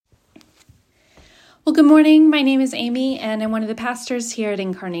Well, good morning. My name is Amy, and I'm one of the pastors here at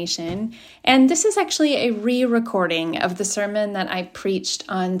Incarnation. And this is actually a re-recording of the sermon that I preached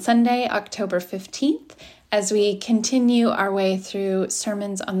on Sunday, October 15th, as we continue our way through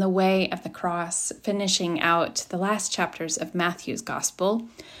sermons on the way of the cross, finishing out the last chapters of Matthew's Gospel.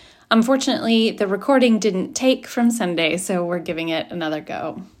 Unfortunately, the recording didn't take from Sunday, so we're giving it another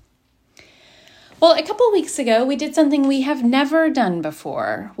go. Well, a couple weeks ago, we did something we have never done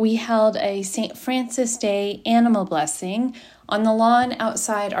before. We held a St. Francis Day animal blessing on the lawn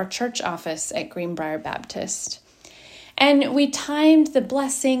outside our church office at Greenbrier Baptist. And we timed the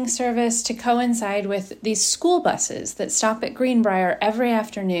blessing service to coincide with these school buses that stop at Greenbrier every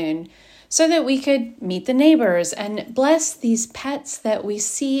afternoon so that we could meet the neighbors and bless these pets that we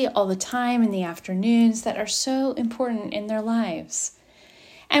see all the time in the afternoons that are so important in their lives.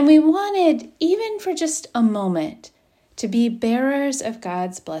 And we wanted, even for just a moment, to be bearers of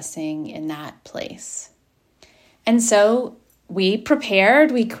God's blessing in that place. And so we prepared,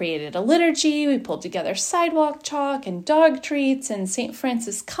 we created a liturgy, we pulled together sidewalk chalk and dog treats and St.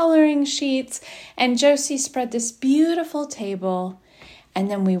 Francis coloring sheets, and Josie spread this beautiful table, and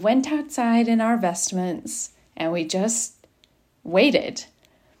then we went outside in our vestments and we just waited.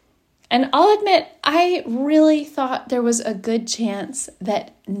 And I'll admit, I really thought there was a good chance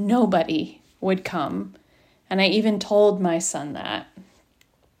that nobody would come. And I even told my son that.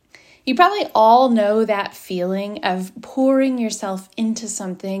 You probably all know that feeling of pouring yourself into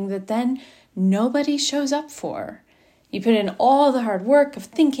something that then nobody shows up for. You put in all the hard work of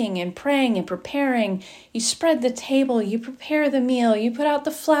thinking and praying and preparing. You spread the table, you prepare the meal, you put out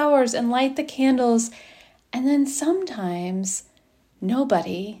the flowers and light the candles. And then sometimes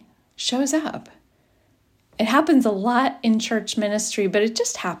nobody shows up. It happens a lot in church ministry, but it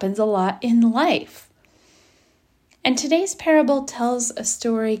just happens a lot in life. And today's parable tells a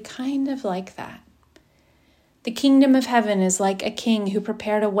story kind of like that. The kingdom of heaven is like a king who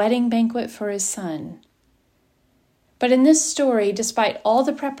prepared a wedding banquet for his son. But in this story, despite all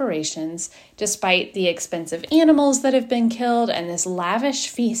the preparations, despite the expensive animals that have been killed and this lavish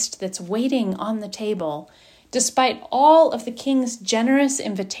feast that's waiting on the table, despite all of the king's generous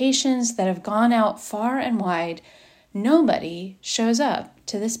invitations that have gone out far and wide, nobody shows up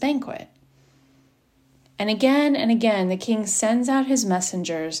to this banquet. And again, the king sends out his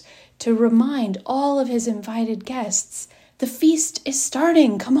messengers to remind all of his invited guests, the feast is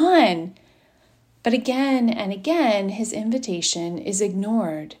starting, come on. But again and again, his invitation is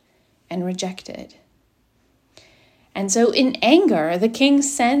ignored and rejected. And so in anger, the king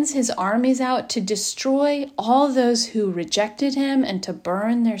sends his armies out to destroy all those who rejected him and to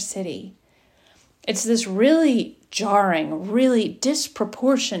burn their city. It's this really jarring, really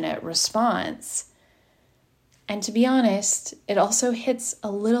disproportionate response. And to be honest, it also hits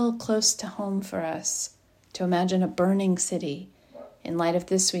a little close to home for us to imagine a burning city in light of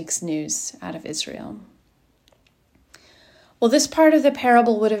this week's news out of Israel. Well, this part of the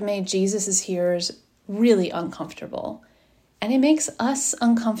parable would have made Jesus' hearers really uncomfortable, and it makes us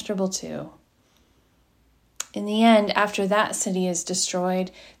uncomfortable too. In the end, after that city is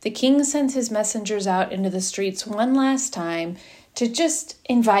destroyed, the king sends his messengers out into the streets one last time to just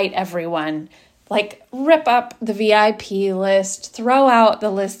invite everyone, like rip up the VIP list, throw out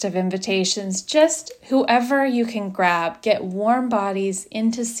the list of invitations, just whoever you can grab, get warm bodies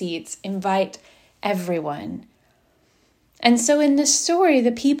into seats, invite everyone. And so in this story,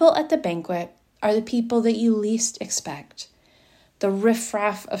 the people at the banquet are the people that you least expect. The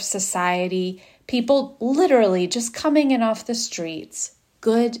riffraff of society, people literally just coming in off the streets,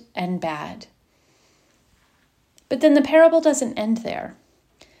 good and bad. But then the parable doesn't end there.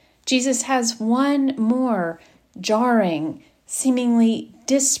 Jesus has one more jarring, seemingly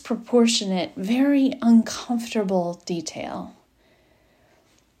disproportionate, very uncomfortable detail.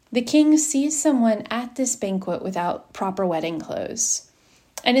 The king sees someone at this banquet without proper wedding clothes.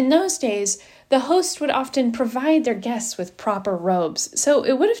 And in those days, the host would often provide their guests with proper robes, so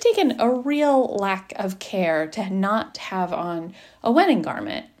it would have taken a real lack of care to not have on a wedding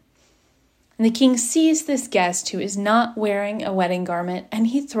garment. And the king sees this guest who is not wearing a wedding garment, and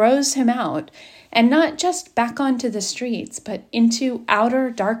he throws him out, and not just back onto the streets, but into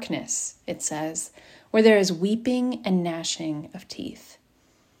outer darkness, it says, where there is weeping and gnashing of teeth.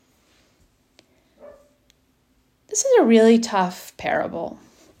 This is a really tough parable.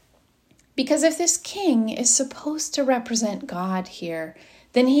 Because if this king is supposed to represent God here,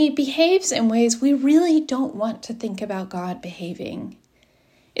 then he behaves in ways we really don't want to think about God behaving.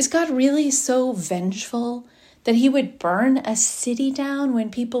 Is God really so vengeful that he would burn a city down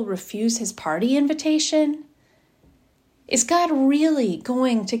when people refuse his party invitation? Is God really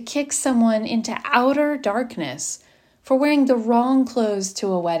going to kick someone into outer darkness for wearing the wrong clothes to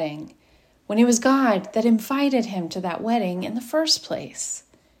a wedding, when it was God that invited him to that wedding in the first place?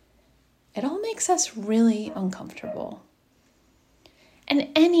 It all makes us really uncomfortable. And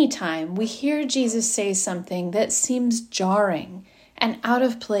anytime we hear Jesus say something that seems jarring and out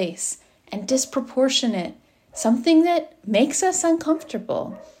of place and disproportionate, something that makes us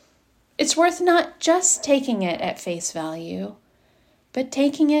uncomfortable, it's worth not just taking it at face value, but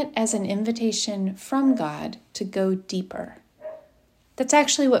taking it as an invitation from God to go deeper. That's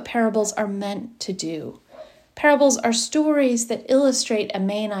actually what parables are meant to do. Parables are stories that illustrate a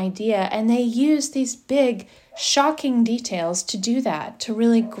main idea, and they use these big, shocking details to do that, to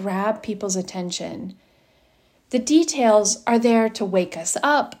really grab people's attention. The details are there to wake us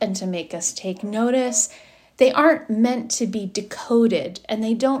up and to make us take notice. They aren't meant to be decoded, and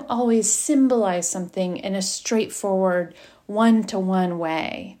they don't always symbolize something in a straightforward, one-to-one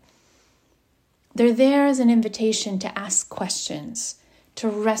way. They're there as an invitation to ask questions, to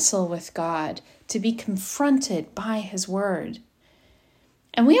wrestle with God, to be confronted by his word.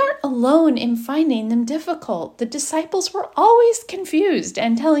 And we aren't alone in finding them difficult. The disciples were always confused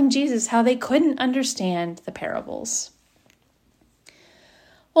and telling Jesus how they couldn't understand the parables.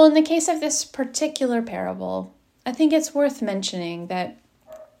 Well, in the case of this particular parable, I think it's worth mentioning that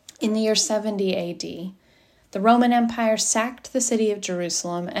in the year 70 AD, the Roman Empire sacked the city of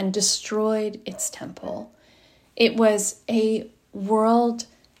Jerusalem and destroyed its temple. It was a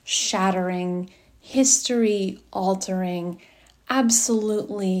world-shattering, history-altering,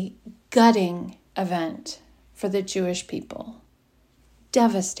 absolutely gutting event for the Jewish people.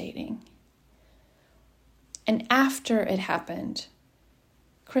 Devastating. And after it happened,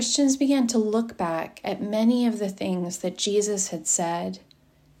 Christians began to look back at many of the things that Jesus had said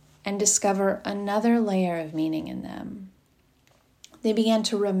and discover another layer of meaning in them. They began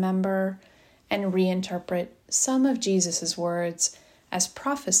to remember and reinterpret some of Jesus' words as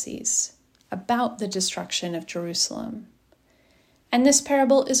prophecies about the destruction of Jerusalem. And this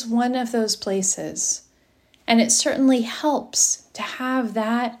parable is one of those places. And it certainly helps to have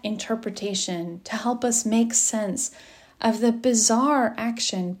that interpretation to help us make sense of the bizarre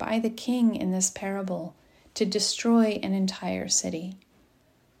action by the king in this parable to destroy an entire city.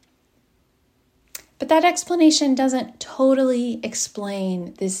 But that explanation doesn't totally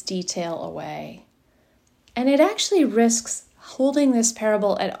explain this detail away. And it actually risks holding this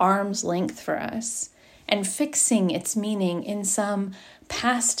parable at arm's length for us and fixing its meaning in some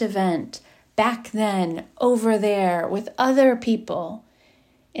past event, back then, over there, with other people,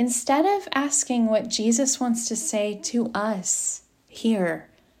 instead of asking what Jesus wants to say to us here,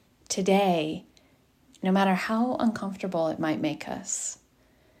 today, no matter how uncomfortable it might make us.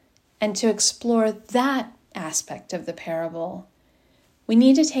 And to explore that aspect of the parable, we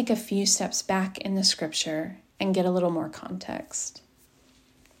need to take a few steps back in the scripture and get a little more context.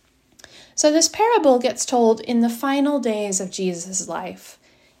 So this parable gets told in the final days of Jesus' life.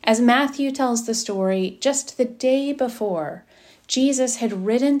 As Matthew tells the story, just the day before, Jesus had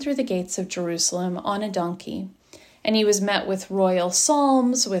ridden through the gates of Jerusalem on a donkey, and he was met with royal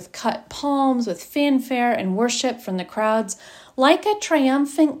psalms, with cut palms, with fanfare and worship from the crowds, like a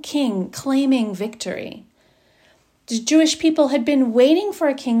triumphant king claiming victory. The Jewish people had been waiting for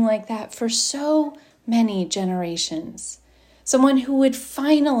a king like that for so many generations. Someone who would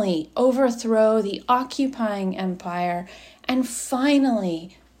finally overthrow the occupying empire and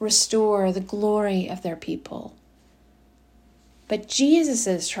finally restore the glory of their people. But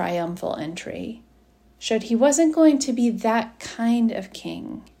Jesus' triumphal entry showed he wasn't going to be that kind of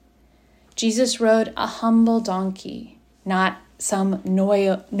king. Jesus rode a humble donkey, not some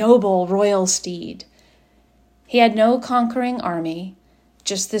noble royal steed. He had no conquering army,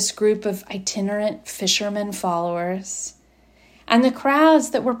 just this group of itinerant fishermen followers. And the crowds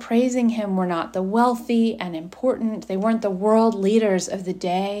that were praising him were not the wealthy and important. They weren't the world leaders of the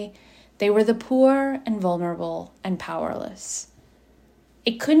day. They were the poor and vulnerable and powerless.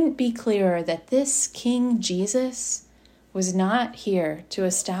 It couldn't be clearer that this King Jesus was not here to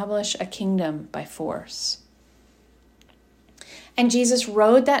establish a kingdom by force. And Jesus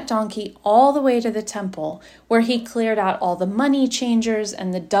rode that donkey all the way to the temple, where he cleared out all the money changers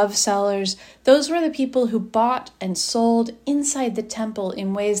and the dove sellers. Those were the people who bought and sold inside the temple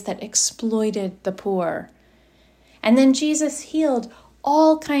in ways that exploited the poor. And then Jesus healed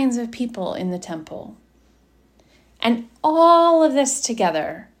all kinds of people in the temple. And all of this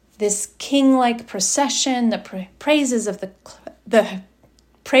together, this king-like procession, the praises of the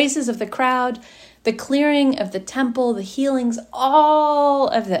crowd, the clearing of the temple, the healings, all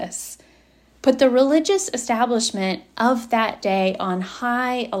of this put the religious establishment of that day on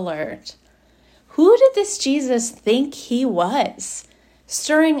high alert. Who did this Jesus think he was,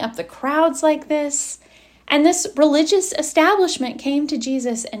 stirring up the crowds like this? And this religious establishment came to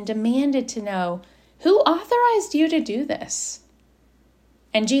Jesus and demanded to know, who authorized you to do this?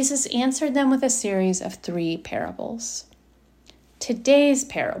 And Jesus answered them with a series of 3 parables. Today's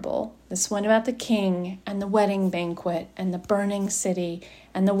parable, this one about the king and the wedding banquet and the burning city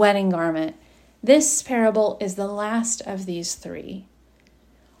and the wedding garment, this parable is the last of these 3.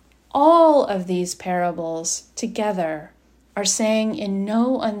 All of these parables together are saying in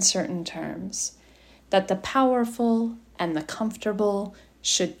no uncertain terms that the powerful and the comfortable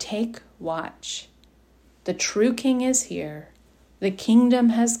should take watch. The true king is here. The kingdom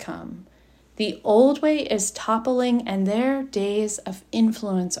has come. The old way is toppling, and their days of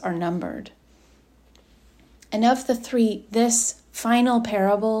influence are numbered. And of the 3, this final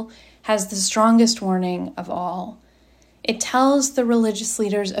parable has the strongest warning of all. It tells the religious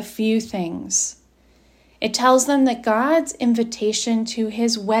leaders a few things. It tells them that God's invitation to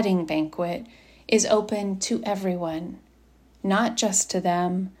his wedding banquet is open to everyone, not just to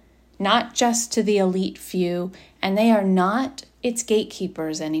them, not just to the elite few, and they are not its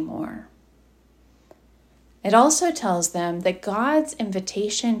gatekeepers anymore. It also tells them that God's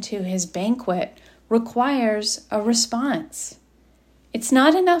invitation to his banquet requires a response. It's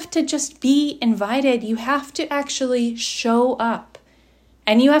not enough to just be invited. You have to actually show up,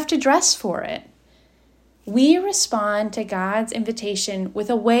 and you have to dress for it. We respond to God's invitation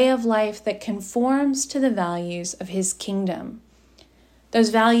with a way of life that conforms to the values of his kingdom. Those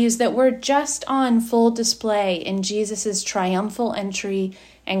values that were just on full display in Jesus' triumphal entry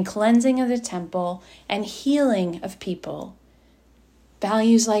and cleansing of the temple and healing of people.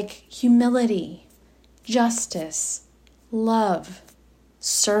 Values like humility, justice, love,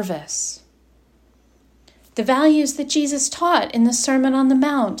 service. The values that Jesus taught in the Sermon on the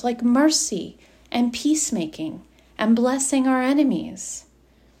Mount, like mercy and peacemaking and blessing our enemies.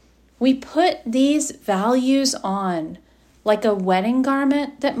 We put these values on like a wedding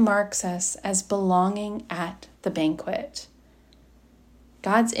garment that marks us as belonging at the banquet.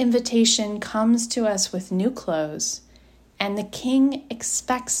 God's invitation comes to us with new clothes, and the King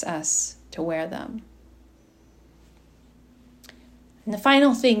expects us to wear them. And the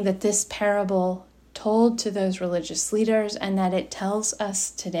final thing that this parable told to those religious leaders, and that it tells us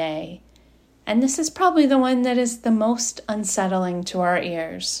today, and this is probably the one that is the most unsettling to our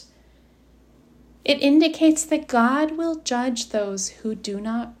ears, it indicates that God will judge those who do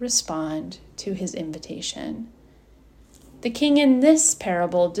not respond to his invitation. The king in this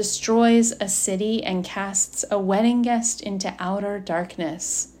parable destroys a city and casts a wedding guest into outer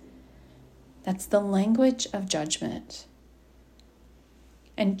darkness. That's the language of judgment.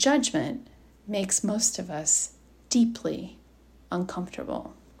 And judgment makes most of us deeply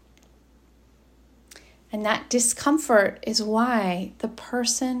uncomfortable. And that discomfort is why the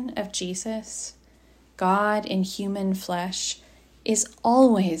person of Jesus, God in human flesh, is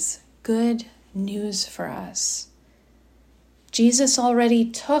always good news for us. Jesus already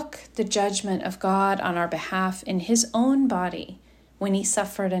took the judgment of God on our behalf in his own body when he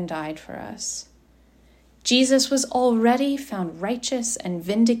suffered and died for us. Jesus was already found righteous and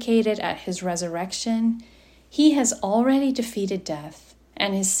vindicated at his resurrection. He has already defeated death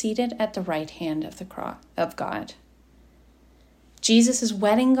and is seated at the right hand of the cross of God. Jesus'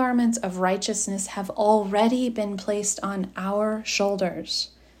 wedding garments of righteousness have already been placed on our shoulders.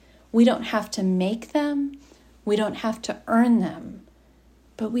 We don't have to make them. We don't have to earn them,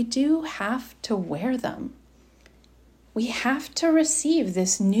 but we do have to wear them. We have to receive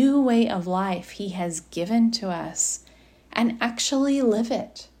this new way of life he has given to us and actually live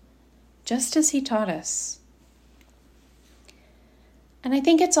it, just as he taught us. And I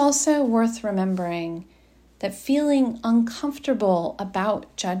think it's also worth remembering that feeling uncomfortable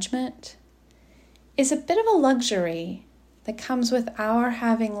about judgment is a bit of a luxury that comes with our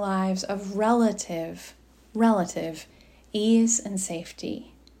having lives of relative ease and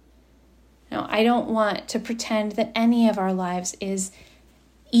safety. Now, I don't want to pretend that any of our lives is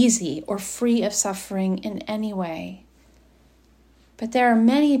easy or free of suffering in any way. But there are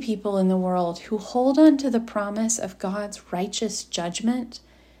many people in the world who hold on to the promise of God's righteous judgment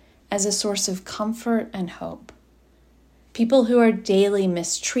as a source of comfort and hope. People who are daily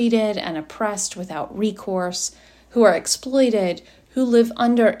mistreated and oppressed without recourse, who are exploited, who live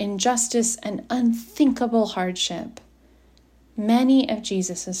under injustice and unthinkable hardship. Many of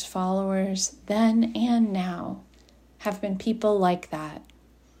Jesus' followers, then and now, have been people like that.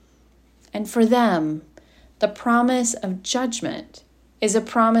 And for them, the promise of judgment is a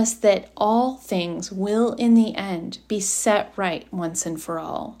promise that all things will in the end be set right once and for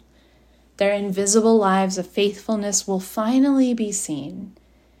all. Their invisible lives of faithfulness will finally be seen,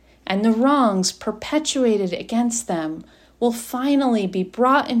 and the wrongs perpetuated against them will finally be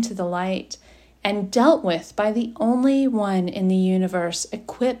brought into the light and dealt with by the only one in the universe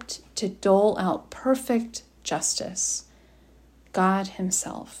equipped to dole out perfect justice, God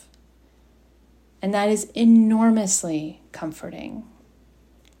Himself. And that is enormously comforting.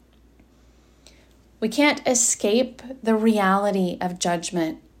 We can't escape the reality of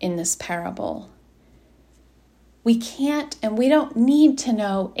judgment in this parable. We can't and we don't need to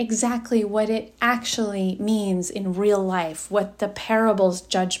know exactly what it actually means in real life, what the parable's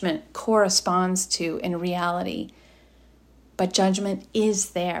judgment corresponds to in reality. But judgment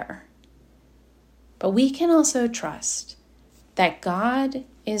is there. But we can also trust that God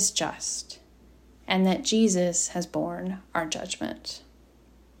is just and that Jesus has borne our judgment.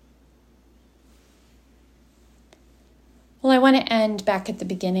 Well, I want to end back at the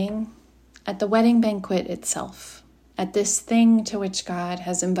beginning, at the wedding banquet itself, at this thing to which God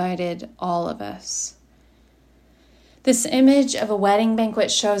has invited all of us. This image of a wedding banquet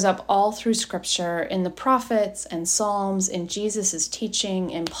shows up all through Scripture, in the prophets and Psalms, in Jesus'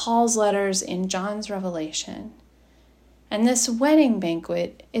 teaching, in Paul's letters, in John's revelation. And this wedding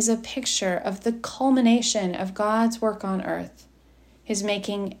banquet is a picture of the culmination of God's work on earth, His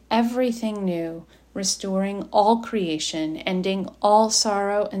making everything new, restoring all creation, ending all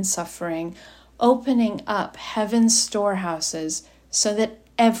sorrow and suffering, opening up heaven's storehouses so that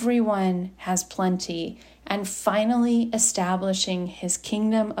everyone has plenty, and finally establishing His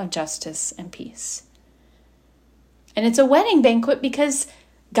kingdom of justice and peace. And it's a wedding banquet because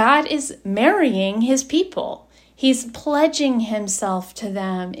God is marrying His people. He's pledging Himself to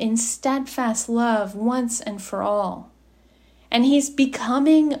them in steadfast love once and for all. And He's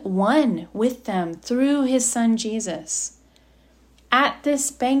becoming one with them through His Son Jesus. At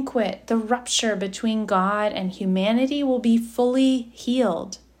this banquet, the rupture between God and humanity will be fully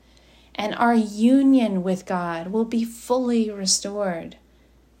healed, and our union with God will be fully restored,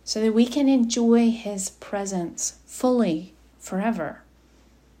 so that we can enjoy His presence fully forever.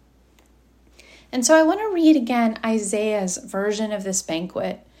 And so I want to read again Isaiah's version of this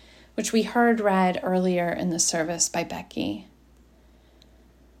banquet, which we heard read earlier in the service by Becky.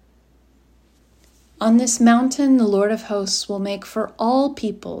 On this mountain, the Lord of hosts will make for all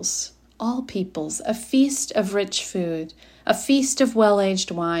peoples, a feast of rich food, a feast of well-aged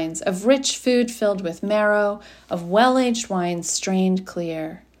wines, of rich food filled with marrow, of well-aged wines strained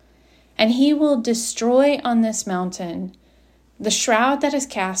clear. And He will destroy on this mountain the shroud that is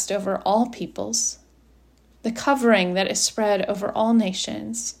cast over all peoples, the covering that is spread over all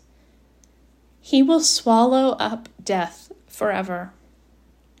nations. He will swallow up death forever.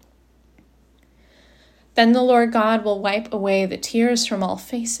 Then the Lord God will wipe away the tears from all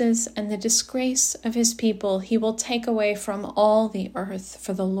faces, and the disgrace of His people He will take away from all the earth,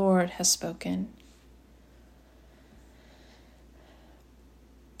 for the Lord has spoken.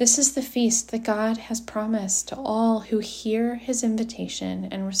 This is the feast that God has promised to all who hear His invitation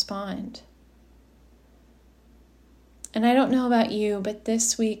and respond. And I don't know about you, but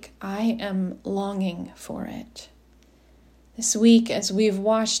this week I am longing for it. This week, as we've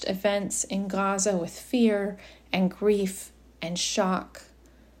watched events in Gaza with fear and grief and shock,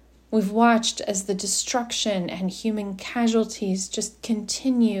 we've watched as the destruction and human casualties just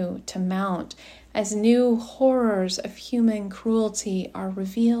continue to mount, as new horrors of human cruelty are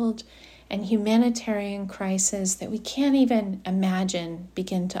revealed and humanitarian crises that we can't even imagine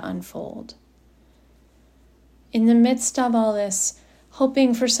begin to unfold. In the midst of all this,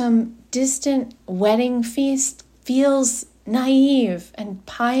 hoping for some distant wedding feast feels naive and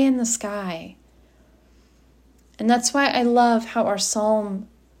pie in the sky. And that's why I love how our psalm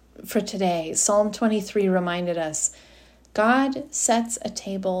for today, Psalm 23, reminded us, God sets a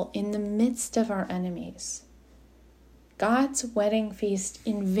table in the midst of our enemies. God's wedding feast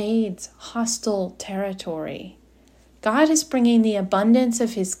invades hostile territory. God is bringing the abundance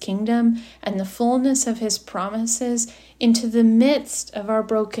of His kingdom and the fullness of His promises into the midst of our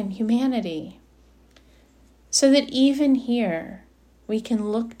broken humanity, so that even here we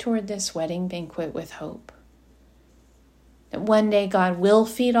can look toward this wedding banquet with hope. That one day God will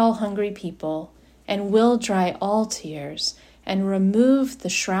feed all hungry people and will dry all tears and remove the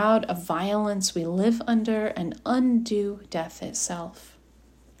shroud of violence we live under and undo death itself.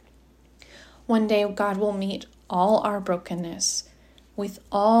 One day God will meet all our brokenness with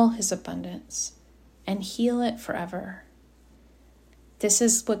all His abundance and heal it forever. This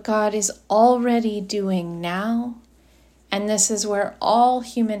is what God is already doing now, And this is where all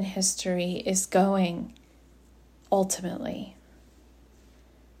human history is going, ultimately.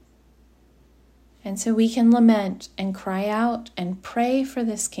 And so we can lament and cry out and pray for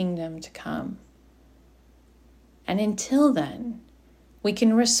this kingdom to come. And until then, we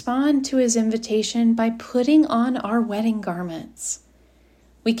can respond to his invitation by putting on our wedding garments.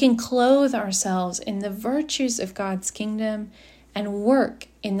 We can clothe ourselves in the virtues of God's kingdom and work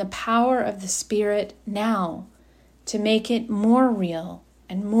in the power of the Spirit now to make it more real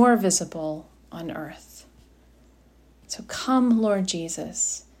and more visible on earth. So come, Lord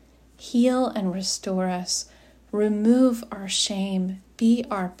Jesus, heal and restore us, remove our shame, be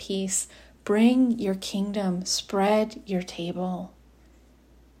our peace, bring your kingdom, spread your table.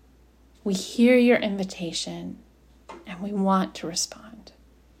 We hear your invitation and we want to respond.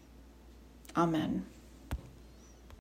 Amen.